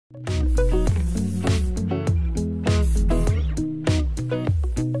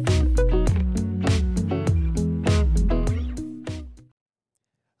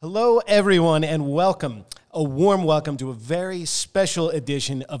Hello, everyone, and welcome. A warm welcome to a very special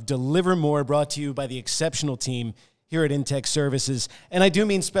edition of Deliver More, brought to you by the exceptional team here at Intech Services. And I do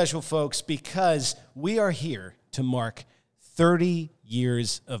mean special, folks, because we are here to mark 30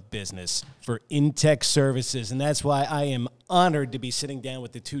 years of business for Intech Services. And that's why I am honored to be sitting down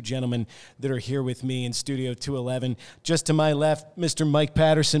with the two gentlemen that are here with me in Studio 211. Just to my left, Mr. Mike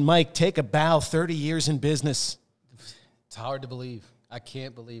Patterson. Mike, take a bow. 30 years in business. It's hard to believe. I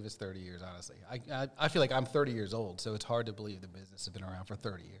can't believe it's 30 years, honestly. I feel like I'm 30 years old, so it's hard to believe the business has been around for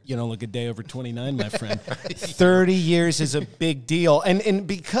 30 years. You don't look a day over 29, my friend. 30 years is a big deal. And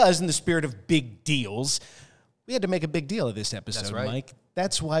because in the spirit of big deals, we had to make a big deal of this episode, That's right. Mike.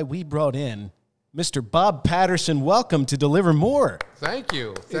 That's why we brought in Mr. Bob Patterson. Welcome to Deliver More. Thank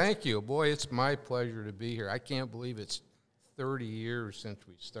you. Thank you. Boy, it's my pleasure to be here. I can't believe it's 30 years since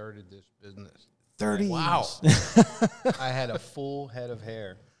we started this business. 30 Wow. years. I had a full head of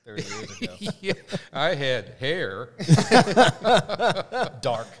hair 30 years ago. Yeah, I had hair.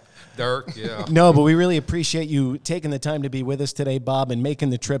 Dark. Dark, yeah. No, but we really appreciate you taking the time to be with us today, Bob, and making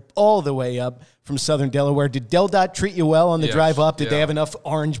the trip all the way up from Southern Delaware. Did DelDOT treat you well on the Yes, drive up? Did they yeah. have enough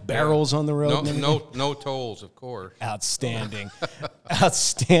orange barrels on the road? No tolls, of course. Outstanding.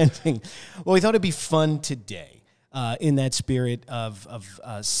 Outstanding. Well, we thought it'd be fun today, in that spirit of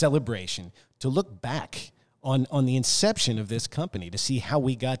celebration, to look back on the inception of this company, to see how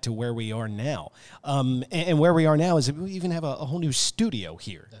we got to where we are now. And where we are now is we even have a whole new studio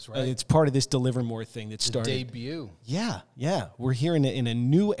here. That's right. It's part of this Deliver More thing that started. Debut. Yeah. We're here in a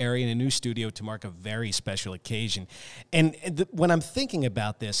new area, in a new studio to mark a very special occasion. And when I'm thinking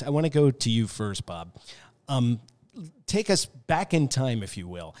about this, I want to go to you first, Bob. Take us back in time, if you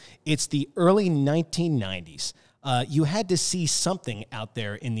will. It's the early 1990s. You had to see something out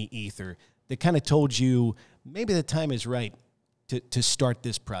there in the ether that kind of told you maybe the time is right to start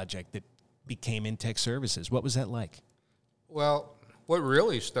this project that became Intech Services. What was that like? Well, what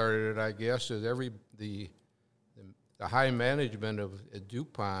really started it, I guess, is the high management of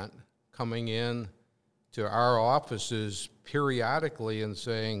DuPont coming in to our offices periodically and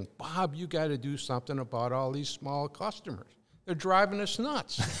saying, Bob, you got to do something about all these small customers. They're driving us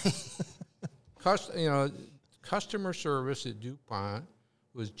nuts. Customer service at DuPont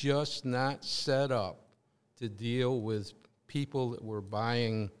was just not set up to deal with people that were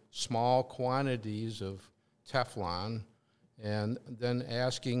buying small quantities of Teflon and then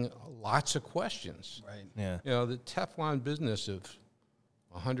asking lots of questions. Right. Yeah. The Teflon business of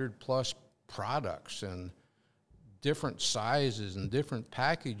 100-plus products and different sizes and different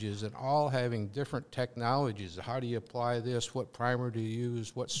packages and all having different technologies. How do you apply this? What primer do you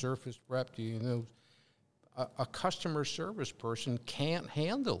use? What surface prep do you use? A customer service person can't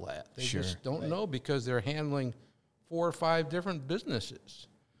handle that. They just don't know because they're handling 4 or 5 different businesses.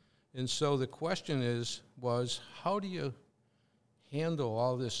 And so the question was how do you handle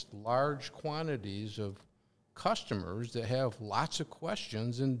all this large quantities of customers that have lots of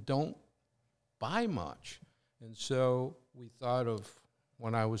questions and don't buy much? And so we thought of,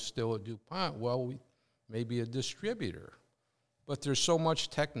 when I was still at DuPont, maybe a distributor. But there's so much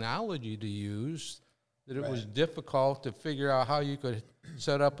technology to use that it was difficult to figure out how you could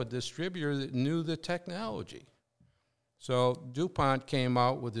set up a distributor that knew the technology. So DuPont came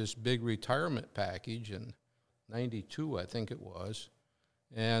out with this big retirement package in 92, I think it was.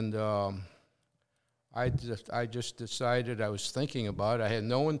 And I just decided, I was thinking about it. I had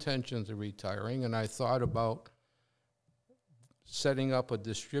no intentions of retiring, and I thought about setting up a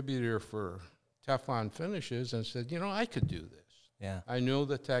distributor for Teflon finishes and said, I could do this. Yeah. I knew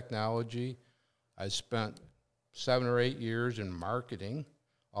the technology. I spent 7 or 8 years in marketing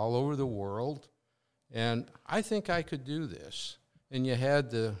all over the world, and I think I could do this. And you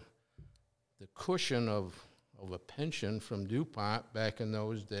had the cushion of a pension from DuPont back in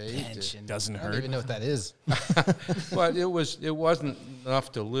those days. Pension. Doesn't I hurt. don't even know what that is. But it wasn't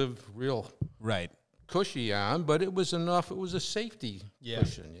enough to live real cushy on, but it was enough. It was a safety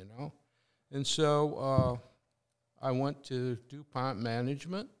cushion, And so I went to DuPont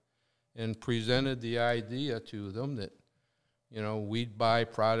management and presented the idea to them that, we'd buy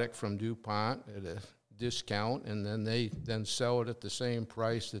product from DuPont at a discount, and then they sell it at the same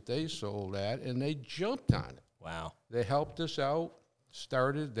price that they sold at, and they jumped on it. Wow. They helped us out,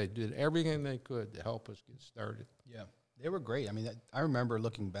 they did everything they could to help us get started. Yeah, they were great. I mean, I remember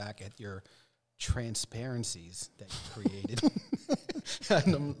looking back at your transparencies that you created.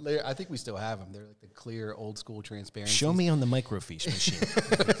 I think we still have them. They're like the clear, old school transparency. Show me on the microfiche machine.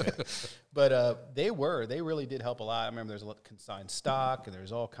 But they really did help a lot. I remember there's a lot of consigned stock, and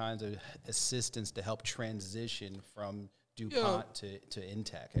there's all kinds of assistance to help transition from DuPont to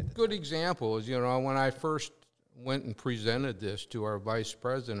Intech. Good example is, when I first went and presented this to our vice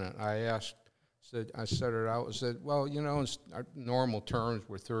president, I said, well, our normal terms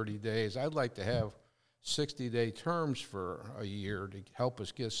were 30 days. I'd like to have 60-day terms for a year to help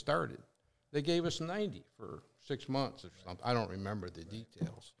us get started. They gave us 90 for 6 months or something. I don't remember the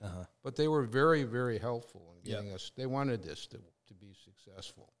details. But they were very, very helpful in getting us. They wanted this to be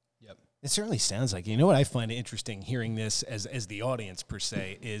successful. Yep. It certainly sounds like, what I find interesting hearing this as the audience per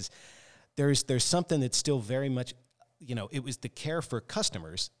se is there's something that's still very much, it was the care for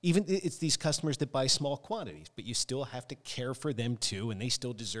customers. Even it's these customers that buy small quantities, but you still have to care for them too, and they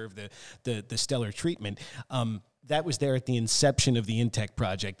still deserve the stellar treatment. That was there at the inception of the Intech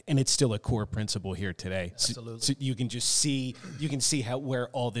project, and it's still a core principle here today. Absolutely. So you can just see, where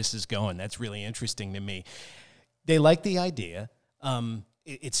all this is going. That's really interesting to me. They like the idea.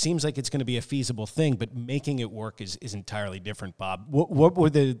 It seems like it's going to be a feasible thing, but making it work is entirely different, Bob. What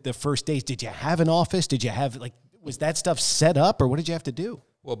were the first days? Did you have an office? Did you have, was that stuff set up, or what did you have to do?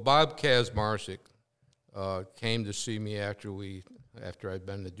 Well, Bob Kazmarczyk came to see me after I'd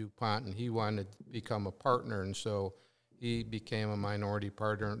been to DuPont, and he wanted to become a partner, and so he became a minority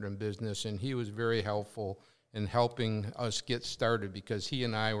partner in business, and he was very helpful in helping us get started because he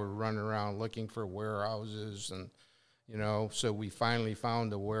and I were running around looking for warehouses and so we finally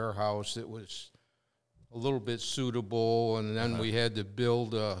found a warehouse that was a little bit suitable, and then we had to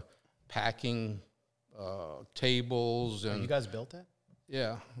build packing tables. And you guys built that?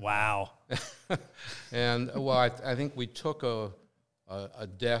 Yeah. Wow. And, I think we took a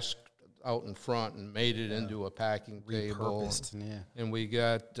desk out in front and made it into a packing table. And we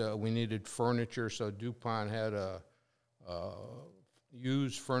needed furniture, so DuPont had a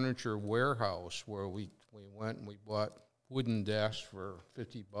used furniture warehouse where we went and we bought wooden desks for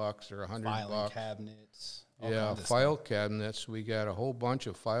 $50 or $100. Filing cabinets. Yeah, file cabinets. We got a whole bunch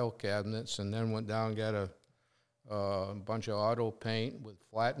of file cabinets, and then went down and got a bunch of auto paint with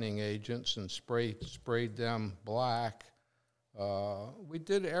flattening agents and sprayed them black. We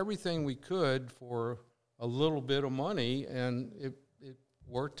did everything we could for a little bit of money, and it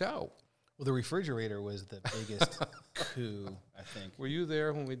worked out. Well, the refrigerator was the biggest coup, I think. Were you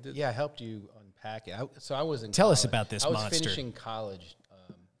there when we did? Yeah, I helped you unpack it. So I was in. Tell college. us about this monster. monster. I was finishing college.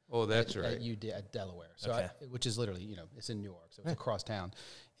 That's right. At Delaware. So okay. Which is literally, it's in New York, so it's across town.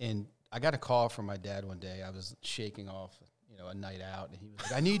 And I got a call from my dad one day. I was shaking off, a night out, and he was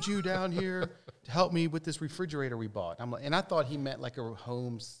like, "I need you down here to help me with this refrigerator we bought." I'm like, and I thought he meant like a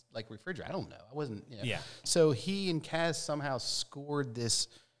home's refrigerator. I don't know. I wasn't. Yeah. So he and Kaz somehow scored this.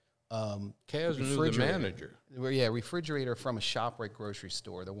 Kaz knew the manager. Refrigerator from a ShopRite grocery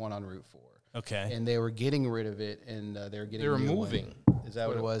store, the one on Route 4. Okay. And they were getting rid of it, and they were moving. Is that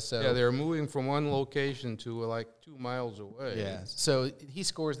what it was? So yeah, they were moving from one location to 2 miles away. Yeah. So he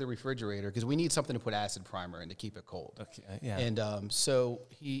scores the refrigerator because we need something to put acid primer in to keep it cold. Okay. Yeah. And so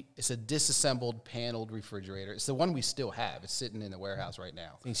it's a disassembled paneled refrigerator. It's the one we still have. It's sitting in the warehouse right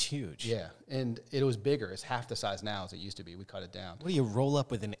now. Thing's huge. Yeah. And it was bigger. It's half the size now as it used to be. We cut it down. What do you roll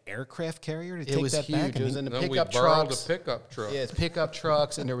up with an aircraft carrier to It take was that huge. back? It was in the Then pickup we borrowed trucks. a pickup truck. Yeah, it's pickup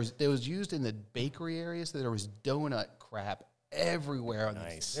trucks, and it was used in the bakery area, so there was donut crap everywhere on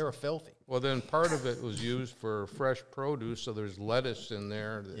Nice. these. They were filthy. Well, then part of it was used for fresh produce, so there's lettuce in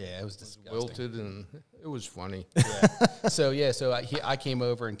there that Yeah, it was disgusting. wilted, and it was funny. So I came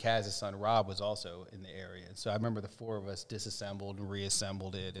over, and Kaz's son Rob was also in the area. So I remember the four of us disassembled and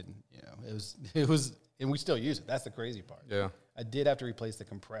reassembled it, and it was, and we still use it. That's the crazy part. Yeah. I did have to replace the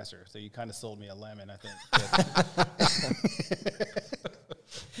compressor, so you kind of sold me a lemon, I think.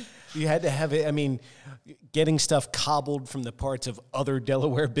 You had to have it. I mean, getting stuff cobbled from the parts of other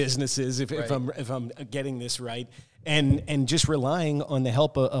Delaware businesses, if I'm getting this right, and just relying on the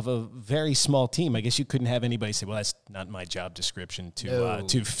help of a very small team. I guess you couldn't have anybody say, "Well, that's not my job description to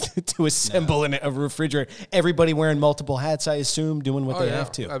assemble a refrigerator." Everybody wearing multiple hats, I assume, doing what they have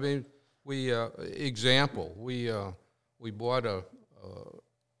to. I mean, we bought a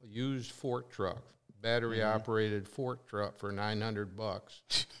used fork truck, battery operated fork truck for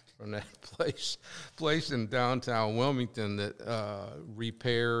 $900 from that place in downtown Wilmington that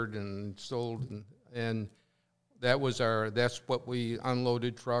repaired and sold, and that's what we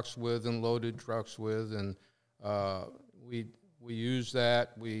unloaded trucks with and loaded trucks with, and we used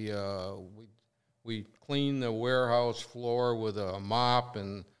that. We cleaned the warehouse floor with a mop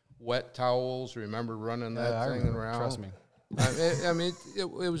and wet towels. Remember running that thing around? Trust me. I mean, it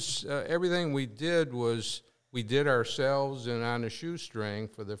was everything we did was we did ourselves and on a shoestring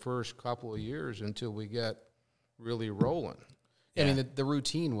for the first couple of years until we got really rolling. I mean, the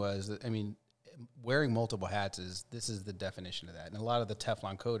routine was, I mean, wearing multiple hats this is the definition of that. And a lot of the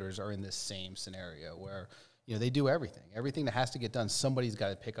Teflon coaters are in this same scenario where, you know, they do everything. Everything that has to get done, somebody's got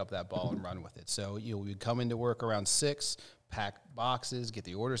to pick up that ball and run with it. So, you know, we'd come into work around 6, pack boxes, get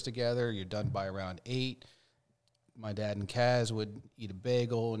the orders together. You're done by around 8. My dad and Kaz would eat a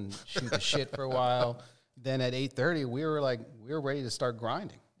bagel and shoot the shit for a while. Then at 8:30, we were ready to start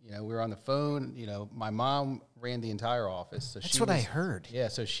grinding. You know, we were on the phone. You know, my mom ran the entire office. So That's what I heard. Yeah,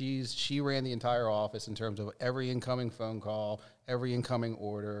 so she ran the entire office in terms of every incoming phone call, every incoming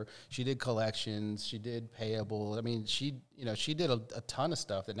order. She did collections. She did payable. I mean, she did a ton of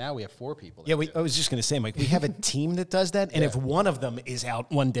stuff that now we have 4 people. Yeah, I was just going to say, Mike, we have a team that does that, and if one of them is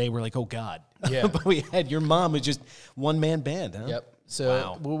out one day, we're like, oh, God. Yeah. But we had your mom was just one-man band, huh? Yep.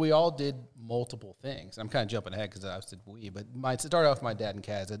 So we all did multiple things. I'm kind of jumping ahead because I said we, but it started off with my dad and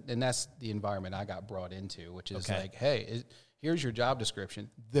Kaz, and that's the environment I got brought into, which is like, hey, here's your job description.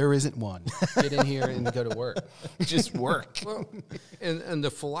 There isn't one. Get in here and go to work. Just work. Well, and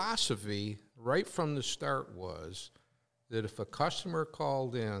the philosophy right from the start was that if a customer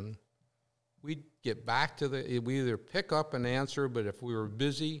called in, we'd get back to we either pick up and answer, but if we were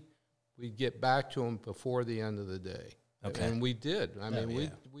busy, we'd get back to them before the end of the day. Okay. And we did. I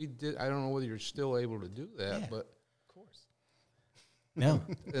mean, we did. I don't know whether you're still able to do that, but of course. No.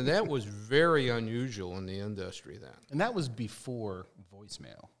 And that was very unusual in the industry then. And that was before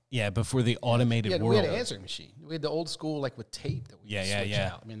voicemail. Yeah, before the automated world. We had an answering machine. We had the old school, like with tape that we switch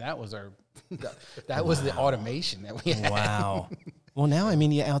out. I mean, that was that was the automation that we had. Wow. Well, now, I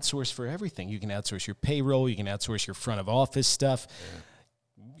mean, you outsource for everything. You can outsource your payroll. You can outsource your front of office stuff. Yeah.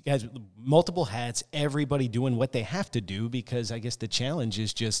 You guys, multiple hats, everybody doing what they have to do, because I guess the challenge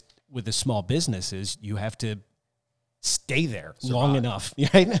is just with the small businesses, you have to stay there long enough,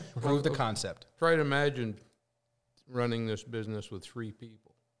 right? Prove the concept. Try to imagine running this business with 3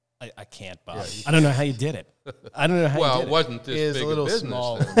 people. I can't, Bob. Yeah, I don't know how you did it. I don't know how you did it. Well, it wasn't this big a business,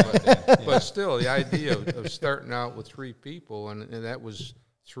 small. Then, but still, the idea of starting out with 3 people, and that was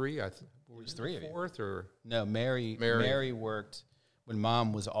 3, I think. Was 3 of you. 4th or? No, Mary worked. When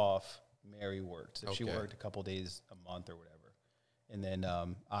Mom was off, Mary worked. So she worked a couple days a month or whatever. And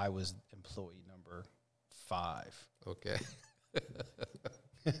then I was employee number 5. Okay.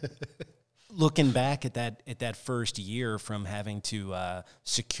 Looking back at that first year, from having to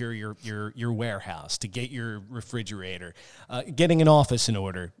secure your warehouse, to get your refrigerator, getting an office in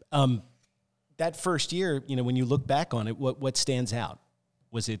order, that first year, you know, when you look back on it, what stands out?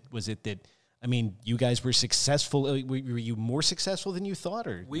 Was it that, I mean, you guys were successful? Were you more successful than you thought?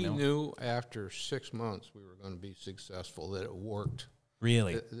 Or we knew after 6 months we were going to be successful, that it worked.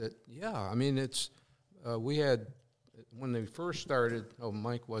 Really? Yeah. I mean, it's we had, when they first started,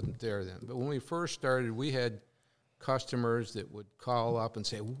 Mike wasn't there then, but when we first started, we had customers that would call up and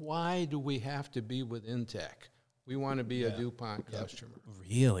say, why do we have to be with Intech? We want to be a DuPont customer.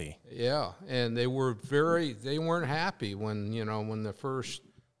 Really? Yeah. And they weren't happy when the first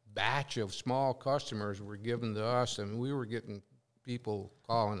batch of small customers were given to us, and we were getting people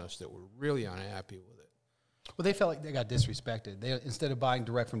calling us that were really unhappy with it. Well, they felt like they got disrespected. They, instead of buying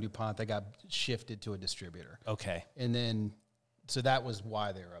direct from DuPont, they got shifted to a distributor. Okay. And then, so that was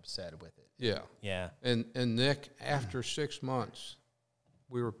why they were upset with it. Yeah. Yeah. And Nick, after 6 months,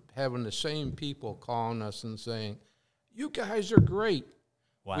 we were having the same people calling us and saying, you guys are great.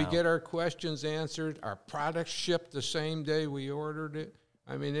 Wow. We get our questions answered. Our products shipped the same day we ordered it.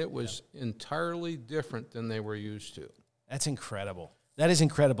 I mean, it was entirely different than they were used to. That's incredible. That is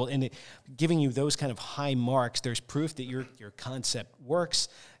incredible. And giving you those kind of high marks, there's proof that your concept works.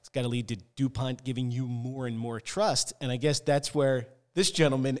 It's got to lead to DuPont giving you more and more trust. And I guess that's where this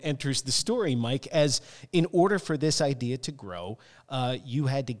gentleman enters the story, Mike, as in order for this idea to grow, you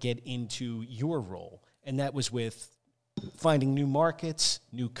had to get into your role. And that was with finding new markets,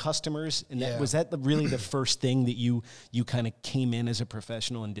 new customers, and was that really the first thing that you kind of came in as a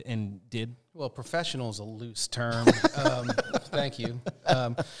professional and did? Well, professional is a loose term. Thank you.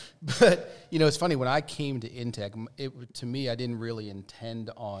 But, you know, it's funny. When I came to Intech, to me, I didn't really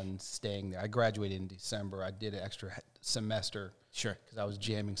intend on staying there. I graduated in December. I did an extra semester. Sure. Because I was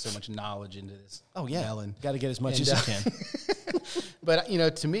jamming so much knowledge into this. Oh, yeah. Melon. Got to get as much as you can. But, you know,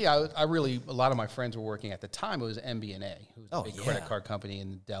 to me, I really, a lot of my friends were working at the time. It was MBNA, who was a big credit card company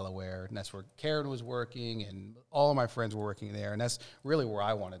in Delaware. And that's where Karen was working, and all of my friends were working there. And that's really where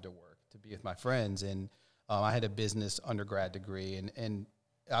I wanted to work, to be with my friends. And I had a business undergrad degree. And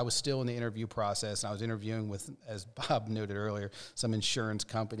I was still in the interview process. And I was interviewing with, as Bob noted earlier, some insurance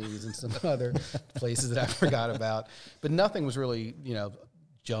companies and some other places that I forgot about. But nothing was really,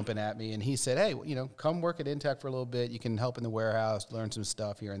 jumping at me. And he said, hey, come work at Intech for a little bit. You can help in the warehouse, learn some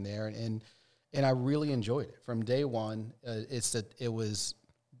stuff here and there. And I really enjoyed it from day one. It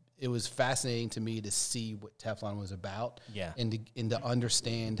was fascinating to me to see what Teflon was about, and to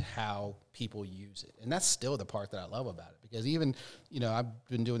understand how people use it. And that's still the part that I love about it, because even, I've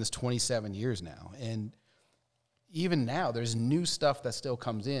been doing this 27 years now, and even now there's new stuff that still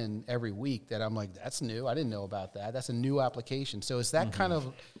comes in every week that I'm like, that's new. I didn't know about that. That's a new application. So it's that kind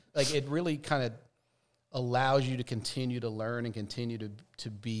of, like, it really kind of allows you to continue to learn and continue to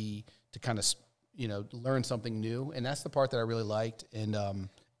kind of, learn something new. And that's the part that I really liked. And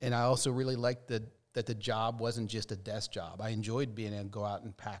I also really liked that the job wasn't just a desk job. I enjoyed being able to go out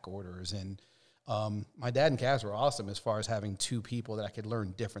and pack orders. And my dad and Kaz were awesome as far as having two people that I could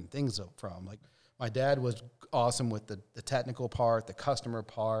learn different things from. Like, my dad was awesome with the technical part, the customer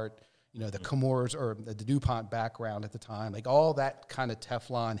part, the Chemours or the DuPont background at the time, like all that kind of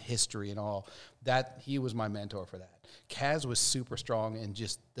Teflon history and all that. He was my mentor for that. Kaz was super strong in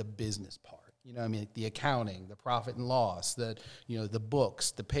just the business part. Like the accounting, the profit and loss, the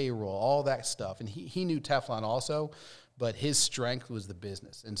books, the payroll, all that stuff. And he knew Teflon also, but his strength was the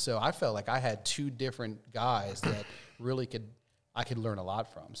business. And so I felt like I had two different guys that really I could learn a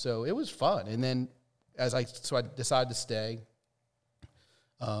lot from. So it was fun. And then I decided to stay.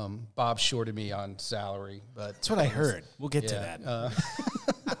 Bob shorted me on salary, but that's what I heard. We'll get to that.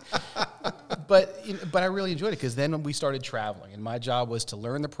 But I really enjoyed it, because then we started traveling, and my job was to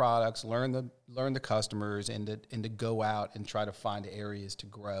learn the products, learn the customers, and to go out and try to find areas to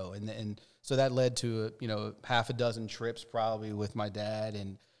grow. And so that led to half a dozen trips probably with my dad,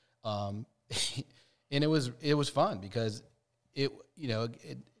 and and it was fun, because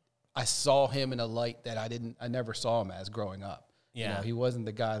I saw him in a light that I never saw him as growing up. Yeah. He wasn't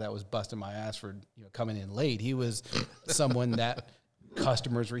the guy that was busting my ass for coming in late. He was someone that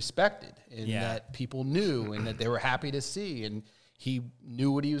customers respected, and that people knew, and that they were happy to see, and he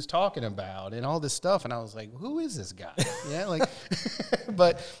knew what he was talking about and all this stuff. And I was like, who is this guy?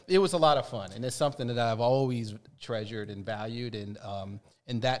 But it was a lot of fun, and it's something that I've always treasured and valued, and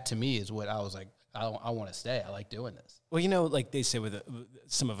that to me is what I was like, I want to stay. I like doing this. Well, like they say with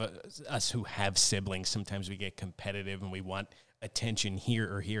some of us who have siblings, sometimes we get competitive and we want attention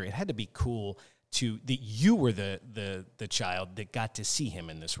here or here. It had to be cool that you were the child that got to see him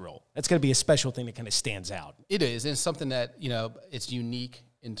in this role. That's got to be a special thing that kind of stands out. It is, and it's something that it's unique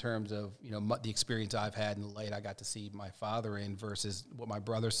in terms of the experience I've had in the light I got to see my father in versus what my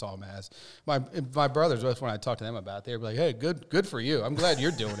brothers saw him as. My brothers, when I talked to them about it, they were like, "Hey, good for you. I'm glad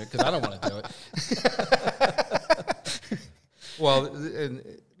you're doing it, because I don't want to do it." Well, and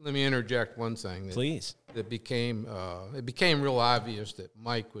let me interject one thing. Please. It became real obvious that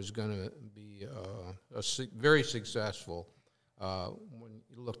Mike was going to be very successful when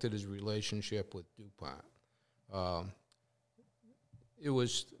you looked at his relationship with DuPont.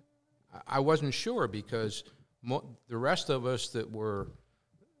 I wasn't sure, because the rest of us that were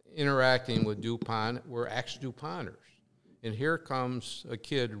interacting with DuPont were ex-DuPonters. And here comes a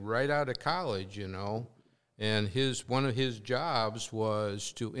kid right out of college, and one of his jobs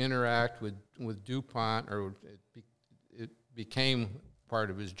was to interact with DuPont, or it became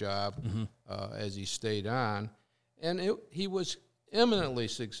part of his job as he stayed on, and he was eminently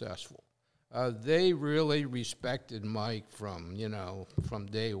successful. They really respected Mike from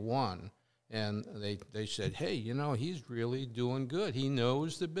day one, and they said, hey, he's really doing good. He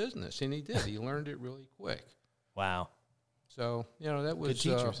knows the business, and he did. He learned it really quick. Wow. So, that was... Good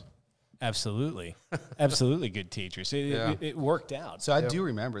teachers. Absolutely. Absolutely good teachers. It worked out. So I do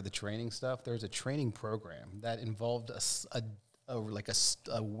remember the training stuff. There was a training program that involved a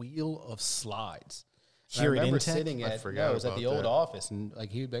wheel of slides. Here at Intech? Sitting at, it was at the old office, and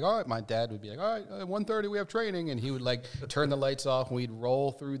he'd be like, all right, my dad would be like, all right, at 1:30 we have training, and he would turn the lights off, and we'd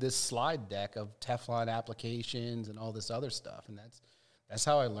roll through this slide deck of Teflon applications and all this other stuff, and that's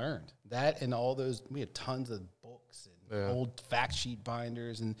how I learned that, and all those. We had tons of books and old fact sheet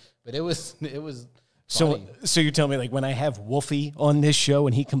binders, but it was funny. So you're telling me, when I have Wolfie on this show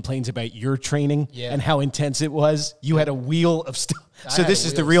and he complains about your training and how intense it was, you had a wheel of stuff. So this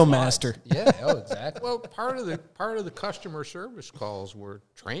is the real master. Yeah, exactly. Well, part of the customer service calls were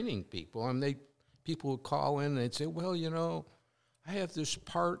training people. I mean, people would call in and they'd say, well, I have this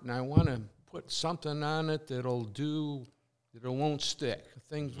part and I want to put something on it that it won't stick.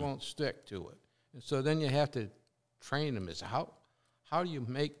 Things won't stick to it. And so then you have to train them as how do you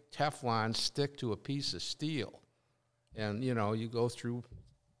make Teflon stick to a piece of steel? And, you go through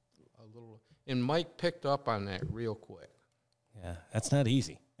little, and Mike picked up on that real quick. Yeah, that's not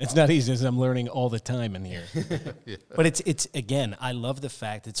easy. It's not easy, as I'm learning all the time in here. Yeah. But it's again, I love the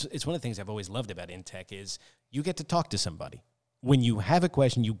fact, it's one of the things I've always loved about Intech is you get to talk to somebody. When you have a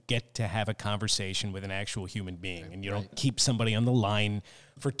question, you get to have a conversation with an actual human being, and you don't keep somebody on the line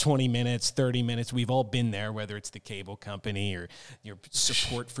for 20 minutes, 30 minutes. We've all been there, whether it's the cable company or your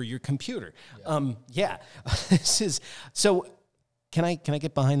support for your computer. Yeah. This is so. Can I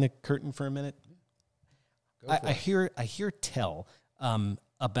get behind the curtain for a minute? I hear tell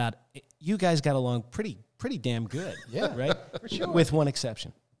about you guys got along pretty damn good. Yeah, right. for sure. With one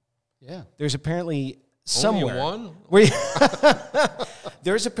exception. Yeah. There's apparently somewhere Only one? where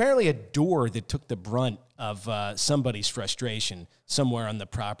there's apparently a door that took the brunt of somebody's frustration somewhere on the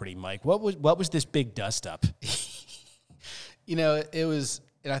property. Mike, what was this big dust up? You know, it was,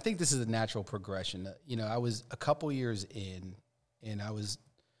 and I think this is a natural progression. You know, I was a couple years in, and I was,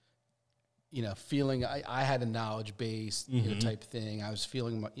 you know, feeling I had a knowledge base, you know, type thing. I was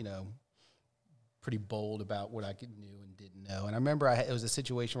feeling, you know, pretty bold about what I knew and didn't know. And I remember it was a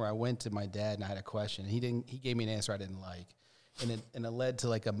situation where I went to my dad and I had a question, and he gave me an answer I didn't like, and it led to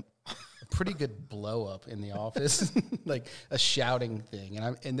like a pretty good blow up in the office, like a shouting thing.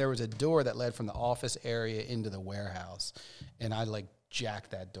 And there was a door that led from the office area into the warehouse, and I like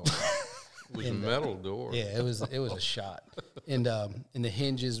jacked that door. It was a metal door. Yeah, it was a shot, and the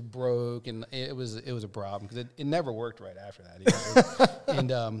hinges broke, and it was a problem because it never worked right after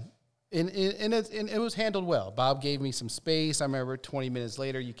that. And it was handled well. Bob gave me some space. I remember 20 minutes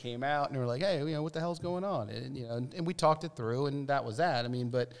later, you came out and they were like, "Hey, you know, what the hell's going on?" And you know, and we talked it through, and that was that. I mean,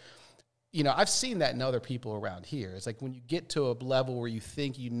 but you know, I've seen that in other people around here. It's like when you get to a level where you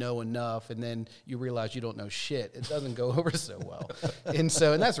think you know enough, and then you realize you don't know shit. It doesn't go over so well, and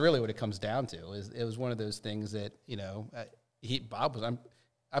that's really what it comes down to. It was one of those things that, you know, Bob was.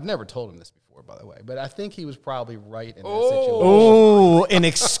 I've never told him this before, by the way, but I think he was probably right in that situation. Oh, an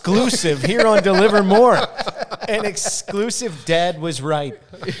exclusive here on Deliver More. An exclusive. Dad was right.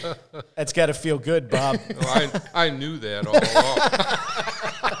 That's got to feel good, Bob. Well, I knew that all along.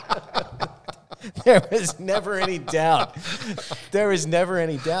 There was never any doubt. There was never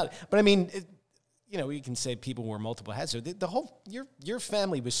any doubt. But I mean, you know, you can say people wore multiple hats. So the whole your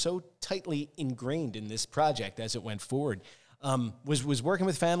family was so tightly ingrained in this project as it went forward. Was working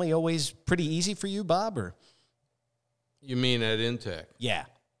with family always pretty easy for you, Bob? Or You mean at Intech? yeah,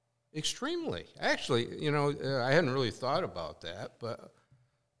 Extremely. Actually, you know, I hadn't really thought about that, but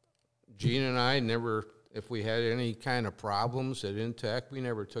Gene and I never, if we had any kind of problems at Intech, we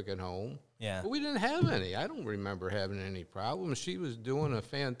never took it home. yeah. But we didn't have any. I don't remember having any problems. She was doing a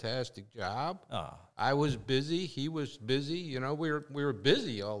fantastic job. Oh. I was busy. He was busy. You know, we were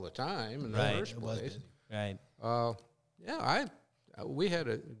busy all the time in the Right. first place. Right. Yeah, we had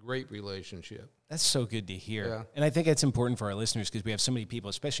a great relationship. That's so good to hear. Yeah. And I think that's important for our listeners because we have so many people,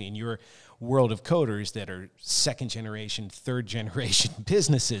 especially in your world of coders, that are second generation, third generation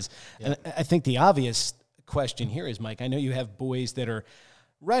businesses. Yeah. And I think the obvious question here is, Mike, I know you have boys that are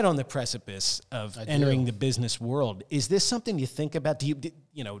right on the precipice of entering the business world. Is this something you think about?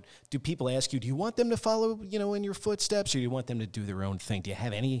 Do people ask you, do you want them to follow, in your footsteps, or do you want them to do their own thing? Do you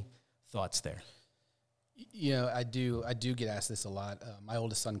have any thoughts there? You know, I do get asked this a lot. My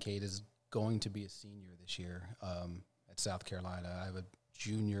oldest son, Kate, is going to be a senior this year at South Carolina. I have a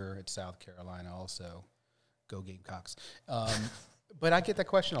junior at South Carolina also. Go Gamecocks. But I get that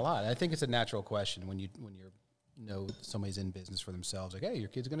question a lot. I think it's a natural question when you're somebody's in business for themselves. Like, hey, your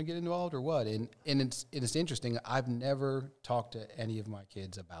kid's going to get involved or what? And it's interesting. I've never talked to any of my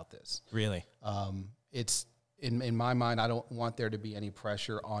kids about this. Really? It's in my mind, I don't want there to be any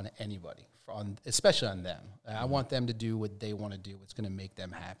pressure on anybody, especially on them. I want them to do what they want to do, what's going to make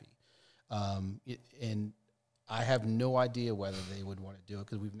them happy. And I have no idea whether they would want to do it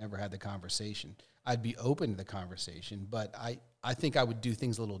because we've never had the conversation. I'd be open to the conversation, but I think I would do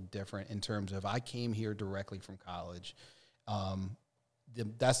things a little different in terms of I came here directly from college.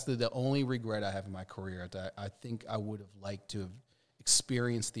 That's the only regret I have in my career. I think I would have liked to have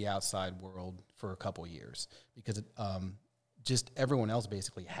experienced the outside world for a couple years because just everyone else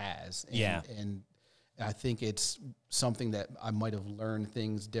basically has. And I think it's something that I might have learned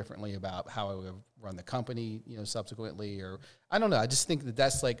things differently about how I would have run the company, subsequently, or I don't know. I just think that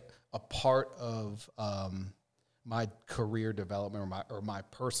that's like a part of my career development or my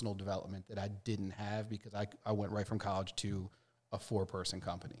personal development that I didn't have because I went right from college to a 4-person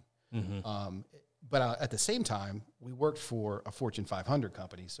company. Mm-hmm. but at the same time, we worked for a Fortune 500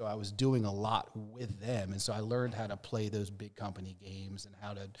 company, so I was doing a lot with them, and so I learned how to play those big company games and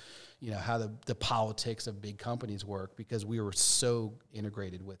how to, how the politics of big companies work, because we were so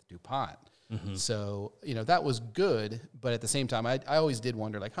integrated with DuPont. Mm-hmm. So, that was good, but at the same time, I always did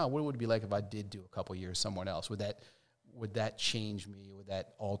wonder, like, what would it be like if I did do a couple years somewhere else? Would that change me? Would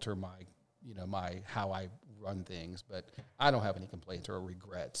that alter my how I run things? But I don't have any complaints or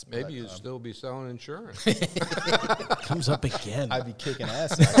regrets. Maybe you'd still be selling insurance. Comes up again. I'd be kicking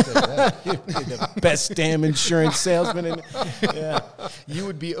ass. You'd be the best damn insurance salesman. Yeah, you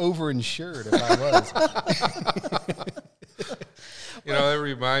would be overinsured if I was. That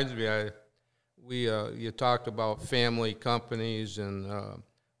reminds me. You talked about family companies, and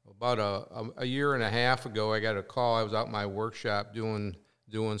about a year and a half ago, I got a call. I was out in my workshop doing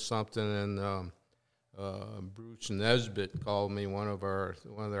something, and Bruce Nesbitt called me, one of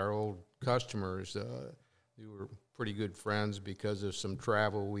their old customers. We were pretty good friends because of some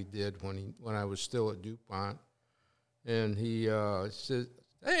travel we did when I was still at DuPont, and he said,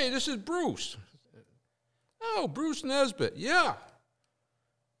 "Hey, this is Bruce." "Oh, Bruce Nesbitt, yeah.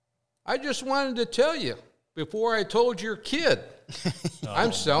 I just wanted to tell you before I told your kid,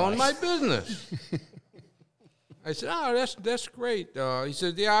 I'm selling my business." I said, "Oh, that's great." He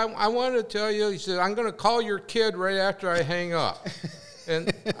said, "Yeah, I wanted to tell you." He said, "I'm going to call your kid right after I hang up."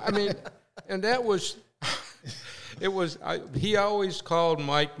 And and that was, he always called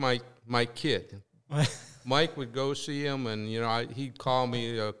Mike my kid. Mike would go see him, and he'd call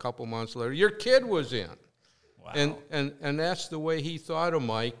me a couple months later. "Your kid was in." Wow. And that's the way he thought of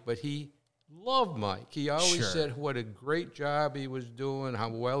Mike, but he loved Mike. He always said what a great job he was doing, how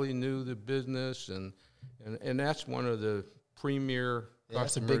well he knew the business, and that's one of the premier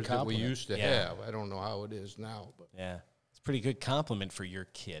customers that we used to have. I don't know how it is now, but yeah, it's a pretty good compliment for your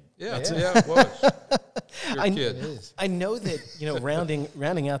kid. Yeah, it was. Your kid. It is. I know that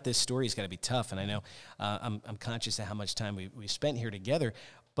rounding out this story has got to be tough, and I know I'm conscious of how much time we spent here together,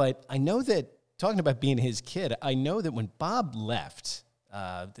 but I know that, talking about being his kid, I know that when Bob left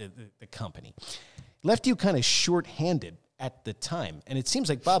the company, left you kind of short-handed at the time. And it seems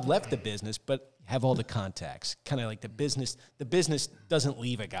like Bob left the business, but have all the contacts. Kind of like the business doesn't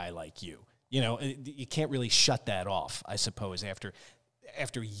leave a guy like you. You can't really shut that off, I suppose,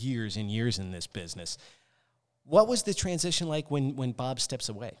 after years and years in this business. What was the transition like when Bob steps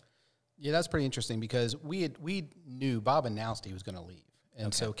away? Yeah, that's pretty interesting, because we knew Bob announced he was going to leave.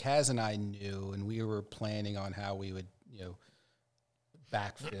 And so Kaz and I knew, and we were planning on how we would,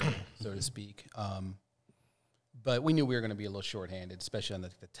 backfill, so to speak. But we knew we were going to be a little shorthanded, especially on the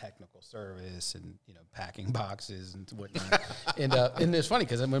technical service and, packing boxes and whatnot. And it's funny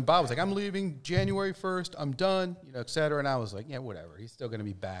because when Bob was like, "I'm leaving January 1st, I'm done," et cetera. And I was like, yeah, whatever. He's still going to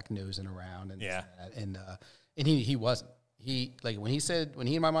be back nosing around. And and he wasn't. When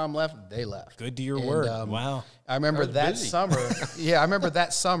he and my mom left, they left. Good to your word. Wow. I remember that summer. Yeah, I remember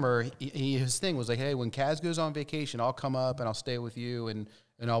that summer. His thing was like, "Hey, when Kaz goes on vacation, I'll come up and I'll stay with you and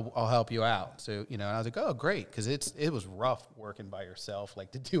I'll help you out." So and I was like, "Oh, great," because it was rough working by yourself,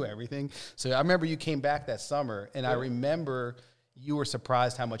 like to do everything. So I remember you came back that summer, and I remember you were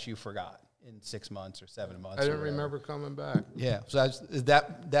surprised how much you forgot in 6 months or 7 months. I don't remember coming back. Yeah. So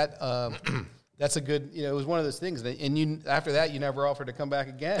that's a good, it was one of those things. And you, after that, you never offered to come back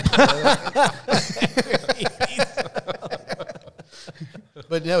again.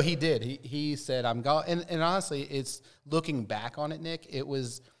 But no, he did. He said, "I'm gone." And honestly, it's looking back on it, Nick, it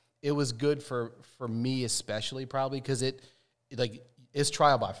was good for me especially, probably, because it's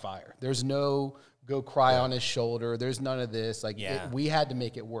trial by fire. There's no go cry on his shoulder. There's none of this. We had to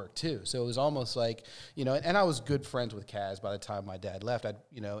make it work too. So it was almost like, and I was good friends with Kaz by the time my dad left.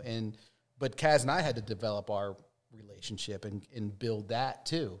 But Kaz and I had to develop our relationship and build that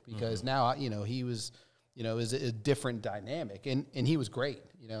too, because now, he was, it was a different dynamic, and he was great,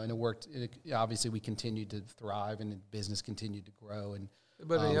 and it worked. Obviously, we continued to thrive, and the business continued to grow.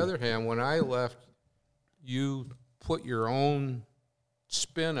 But on the other hand, when I left, you put your own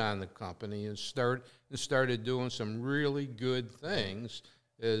spin on the company and started doing some really good things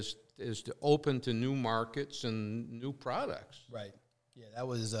as to open to new markets and new products. Right. Yeah, that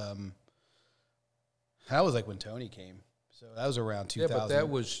was like when Tony came. So that was around 2000. Yeah, but that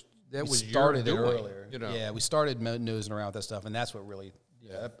was started your doing, earlier. Yeah, we started nosing around with that stuff, and that's what really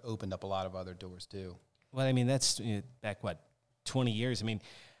that opened up a lot of other doors too. Well, I mean, that's back 20 years. I mean,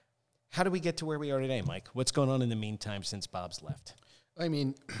 how do we get to where we are today, Mike? What's going on in the meantime since Bob's left? I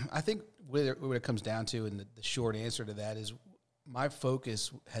mean, I think what it comes down to, and the short answer to that is, my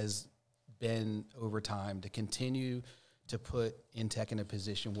focus has been over time to continue to put Intech in a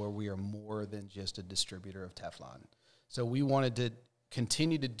position where we are more than just a distributor of Teflon. So we wanted to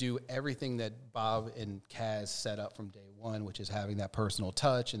continue to do everything that Bob and Kaz set up from day one, which is having that personal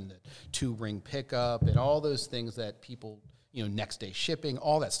touch and the 2-ring pickup and all those things that people, next day shipping,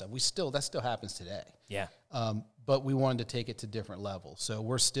 all that stuff. That still happens today. Yeah. But we wanted to take it to different levels. So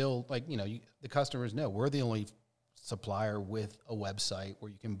we're still the customers know we're the only supplier with a website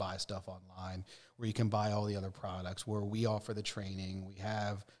where you can buy stuff online, where you can buy all the other products, where we offer the training. We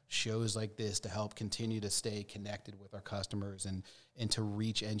have shows like this to help continue to stay connected with our customers and to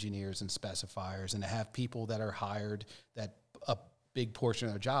reach engineers and specifiers, and to have people that are hired that a big portion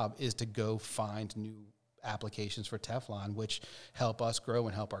of their job is to go find new applications for Teflon, which help us grow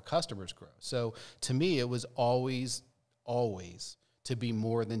and help our customers grow. So to me, it was always to be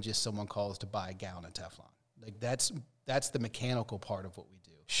more than just someone calls to buy a gallon of Teflon. Like that's the mechanical part of what we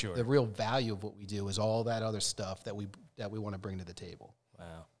do. Sure. The real value of what we do is all that other stuff that we want to bring to the table.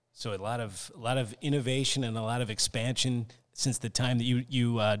 Wow. So a lot of innovation and a lot of expansion since the time that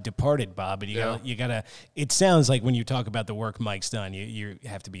you departed, Bob. But you gotta. It sounds like when you talk about the work Mike's done, you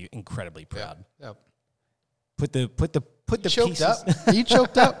have to be incredibly proud. Yep. Put the Choked pieces up. You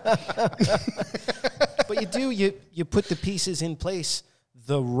choked up. But you put the pieces in place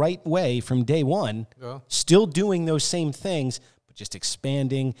the right way from day one, Yeah. still doing those same things, but just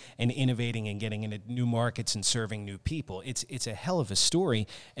expanding and innovating and getting into new markets and serving new people. It's a hell of a story.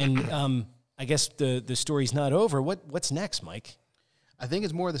 And I guess the story's not over. What's next, Mike? I think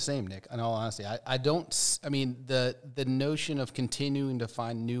it's more of the same, Nick, in all honesty. The notion of continuing to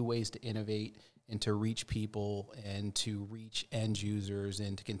find new ways to innovate and to reach people and to reach end users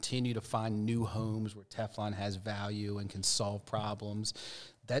and to continue to find new homes where Teflon has value and can solve problems,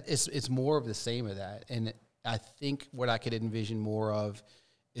 it's more of the same of that. And I think what I could envision more of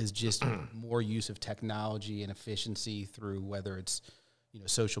is just more use of technology and efficiency through whether it's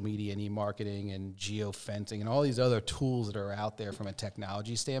social media and e-marketing and geofencing and all these other tools that are out there from a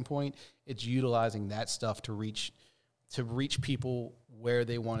technology standpoint. It's utilizing that stuff to reach people where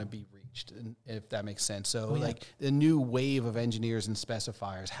they want to be reached, and if that makes sense. So like the new wave of engineers and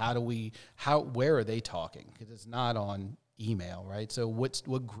specifiers, where are they talking? Because it's not on email, right? So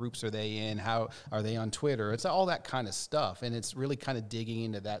what groups are they in? How are they on Twitter? It's all that kind of stuff. And it's really kind of digging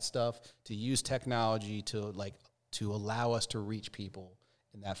into that stuff to use technology to allow us to reach people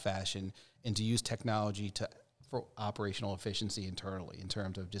in that fashion, and to use technology for operational efficiency internally in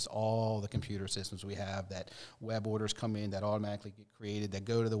terms of just all the computer systems we have, that web orders come in that automatically get created, that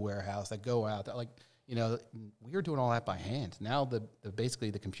go to the warehouse, that go out, we were doing all that by hand. Now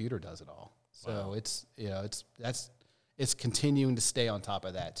basically the computer does it all. So wow. It's continuing to stay on top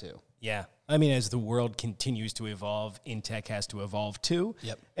of that too. Yeah. I mean, as the world continues to evolve, Intech has to evolve too.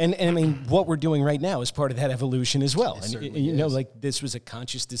 Yep. And I mean, what we're doing right now is part of that evolution as well. And this was a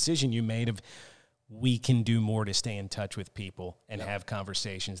conscious decision you made of, we can do more to stay in touch with people and have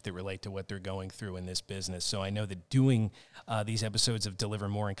conversations that relate to what they're going through in this business. So I know that doing these episodes of Deliver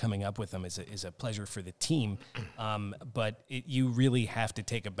More and coming up with them is a pleasure for the team. But you really have to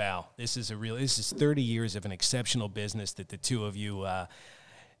take a bow. This is 30 years of an exceptional business that the two of you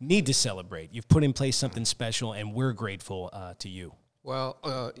need to celebrate. You've put in place something special, and we're grateful to you. Well,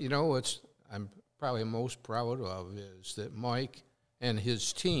 what I'm probably most proud of is that Mike and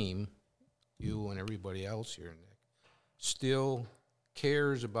his team, you and everybody else here, Nick, still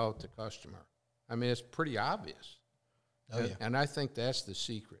cares about the customer. I mean, it's pretty obvious. And I think that's the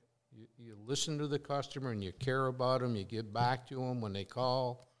secret. You listen to the customer and you care about them. You get back to them when they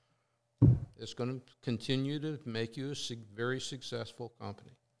call. It's going to continue to make you a very successful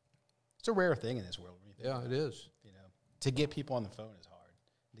company. It's a rare thing in this world. Yeah, it is. To get people on the phone is hard.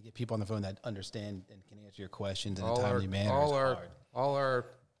 To get people on the phone that understand and can answer your questions in a timely manner is hard. All our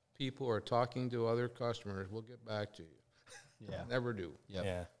people are talking to other customers. We'll get back to you. Yeah. Never do. Yep.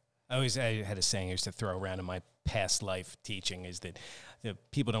 Yeah. I had a saying I used to throw around in my past life teaching, is that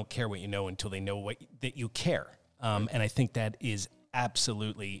people don't care what you know until they know that you care. And I think that is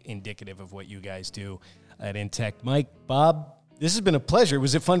absolutely indicative of what you guys do at Intech. Mike, Bob, this has been a pleasure.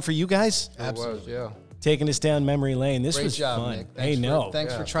 Was it fun for you guys? Absolutely. It was, yeah. Taking us down memory lane. This Great was job, fun. Nick.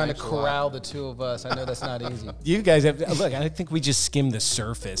 Thanks for trying to thanks a lot. corral the two of us. I know that's not easy. You guys have, look, I think we just skimmed the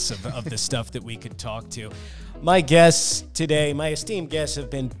surface of the stuff that we could talk to. My guests today, my esteemed guests, have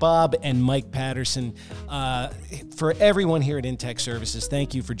been Bob and Mike Patterson. For everyone here at Intech Services,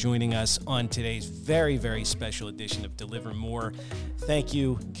 thank you for joining us on today's very, very special edition of Deliver More. Thank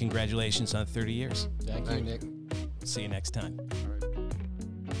you. Congratulations on 30 years. Thank you, Nick. See you next time. All right.